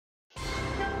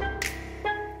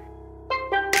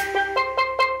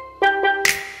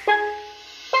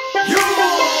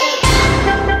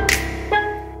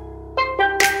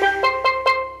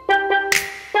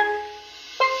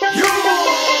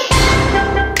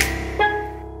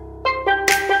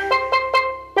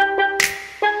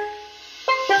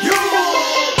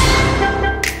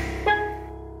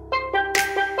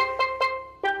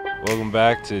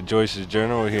back to Joyce's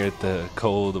Journal. We're here at the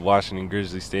cold Washington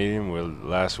Grizzly Stadium, where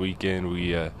last weekend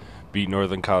we beat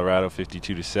Northern Colorado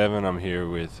 52-7. I'm here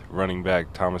with running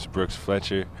back Thomas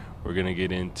Brooks-Fletcher. We're going to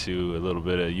get into a little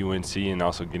bit of UNC and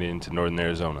also get into Northern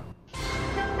Arizona.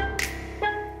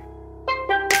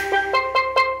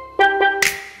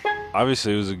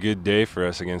 Obviously, it was a good day for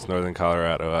us against Northern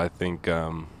Colorado. I think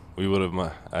we would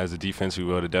have, as a defense, we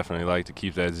would have definitely liked to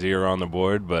keep that 0 on the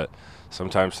board, but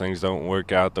sometimes things don't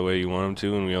work out the way you want them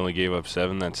to, and we only gave up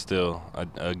 7. That's still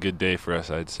a good day for us,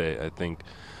 I'd say. I think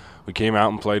we came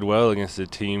out and played well against a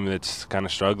team that's kind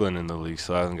of struggling in the league,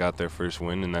 so hasn't got their first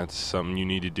win, and that's something you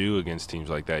need to do against teams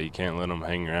like that. You can't let them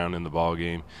hang around in the ball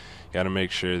game. You got to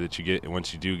make sure that you get,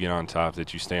 once you do get on top,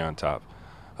 that you stay on top.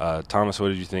 Thomas, what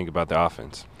did you think about the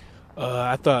offense?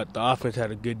 I thought the offense had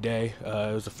a good day.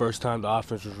 It was the first time the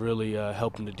offense was really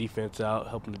helping the defense out,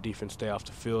 helping the defense stay off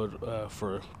the field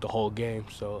for the whole game.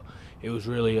 So it was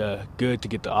really good to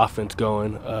get the offense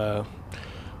going.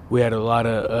 We had a lot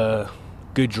of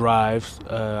good drives.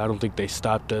 I don't think they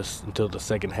stopped us until the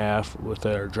second half with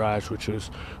our drives, which was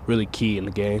really key in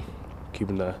the game,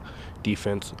 keeping the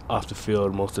defense off the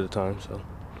field most of the time. So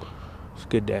it's a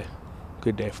good day.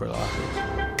 Good day for the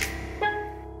offense.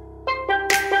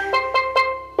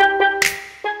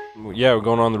 Yeah, we're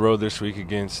going on the road this week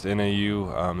against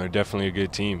NAU. They're definitely a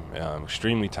good team,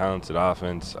 extremely talented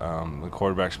offense. The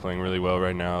quarterback's playing really well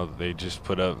right now. They just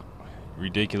put up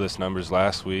ridiculous numbers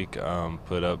last week,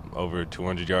 put up over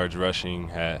 200 yards rushing.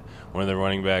 Had one of their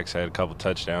running backs had a couple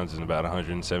touchdowns and about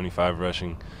 175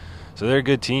 rushing. So they're a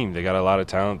good team. They got a lot of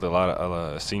talent,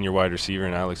 a senior wide receiver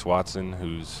in Alex Watson,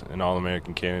 who's an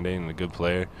All-American candidate and a good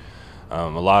player. A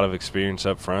lot of experience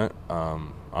up front.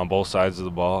 On both sides of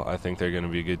the ball, I think they're going to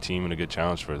be a good team and a good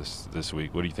challenge for this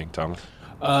week. What do you think, Thomas?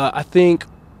 I think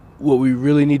what we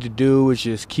really need to do is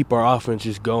just keep our offense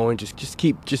just going, just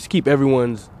keep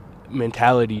everyone's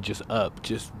mentality just up,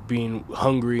 just being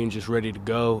hungry and just ready to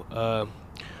go.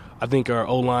 I think our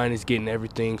O-line is getting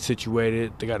everything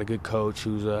situated. They got a good coach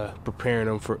who's preparing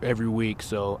them for every week,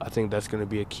 so I think that's going to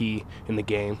be a key in the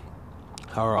game,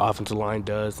 how our offensive line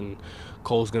does, and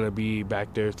Cole's going to be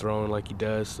back there throwing like he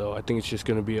does. So I think it's just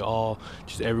going to be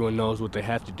just everyone knows what they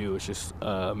have to do. It's just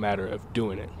a matter of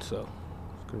doing it. So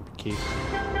it's going to be key.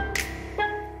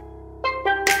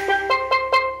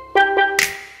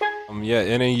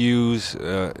 Yeah, NAU's,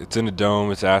 it's in a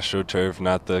dome. It's AstroTurf,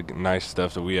 not the nice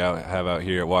stuff that we have out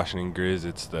here at Washington Grizz.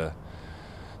 It's the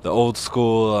old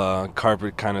school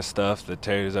carpet kind of stuff that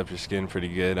tears up your skin pretty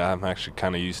good. I'm actually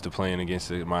kind of used to playing against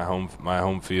it. My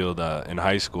home field in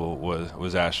high school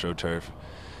was AstroTurf,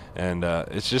 and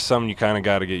it's just something you kind of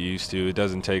got to get used to. It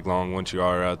doesn't take long once you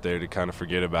are out there to kind of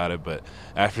forget about it, but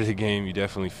after the game you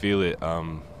definitely feel it.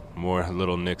 More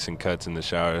little nicks and cuts in the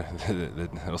shower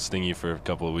that'll sting you for a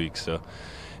couple of weeks. So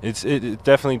it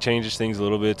definitely changes things a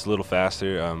little bit. It's a little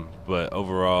faster, but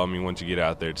overall, I mean, once you get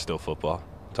out there, it's still football.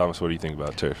 Thomas, what do you think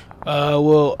about turf?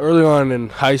 Well, early on in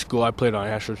high school, I played on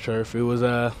AstroTurf. It was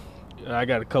I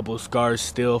got a couple of scars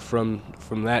still from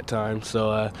that time,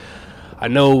 so I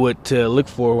know what to look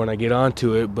for when I get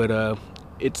onto it. But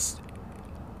it's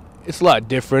a lot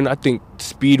different. I think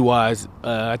speed-wise,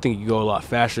 I think you go a lot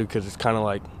faster because it's kind of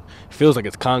like it feels like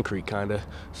it's concrete, kind of.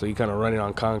 So you kind of run it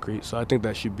on concrete. So I think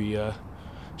that should be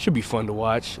fun to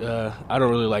watch. I don't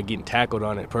really like getting tackled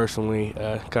on it personally.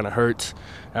 Kind of hurts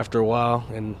after a while.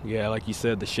 And, yeah, like you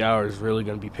said, the shower is really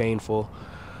going to be painful.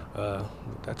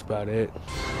 That's about it.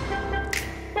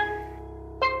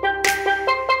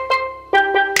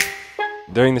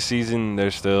 During the season,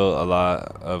 there's still a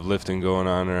lot of lifting going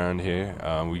on around here.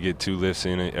 We get 2 lifts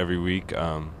in it every week.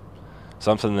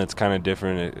 Something that's kind of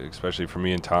different, especially for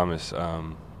me and Thomas,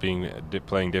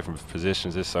 playing different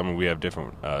positions. This summer we have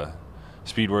different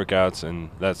speed workouts and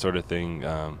that sort of thing.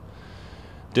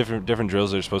 Different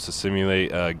drills that are supposed to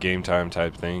simulate game time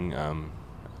type thing.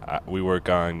 We work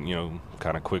on,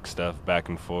 kind of quick stuff, back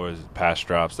and forth, pass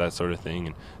drops, that sort of thing.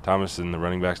 And Thomas and the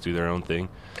running backs do their own thing.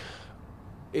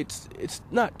 It's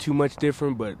not too much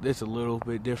different, but it's a little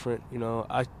bit different.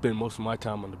 I spend most of my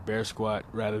time on the bear squat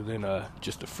rather than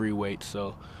just a free weight.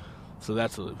 So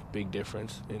that's a big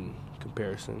difference in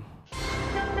comparison.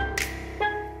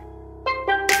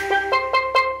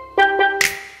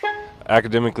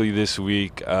 Academically this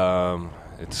week,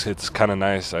 it's kind of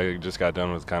nice. I just got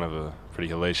done with kind of a pretty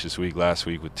hellacious week last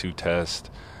week with 2 tests.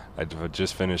 I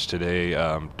just finished today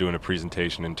doing a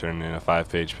presentation and turning in a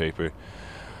 5-page paper.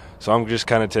 So I'm just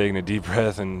kind of taking a deep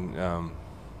breath and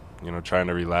trying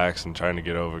to relax and trying to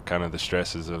get over kind of the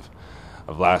stresses of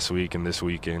last week and this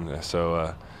weekend.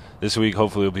 So this week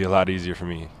hopefully will be a lot easier for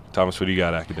me. Thomas, what do you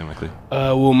got academically?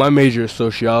 Well, my major is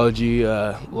sociology.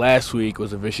 Last week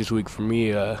was a vicious week for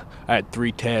me. I had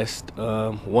 3 tests.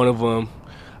 One of them,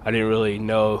 I didn't really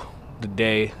know the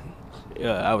day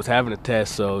I was having a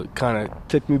test, so it kind of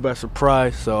took me by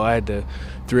surprise. So I had to,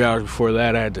 3 hours before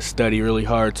that, I had to study really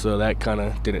hard, so that kind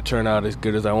of didn't turn out as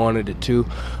good as I wanted it to.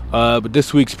 But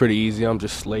this week's pretty easy. I'm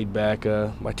just laid back.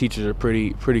 My teachers are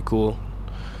pretty cool.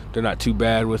 They're not too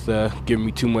bad with giving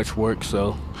me too much work,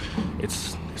 so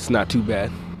it's not too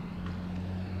bad.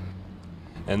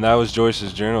 And that was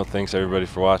Joyce's Journal. Thanks everybody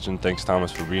for watching. Thanks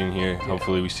Thomas for being here.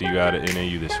 Hopefully we see you out at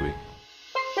NAU this week.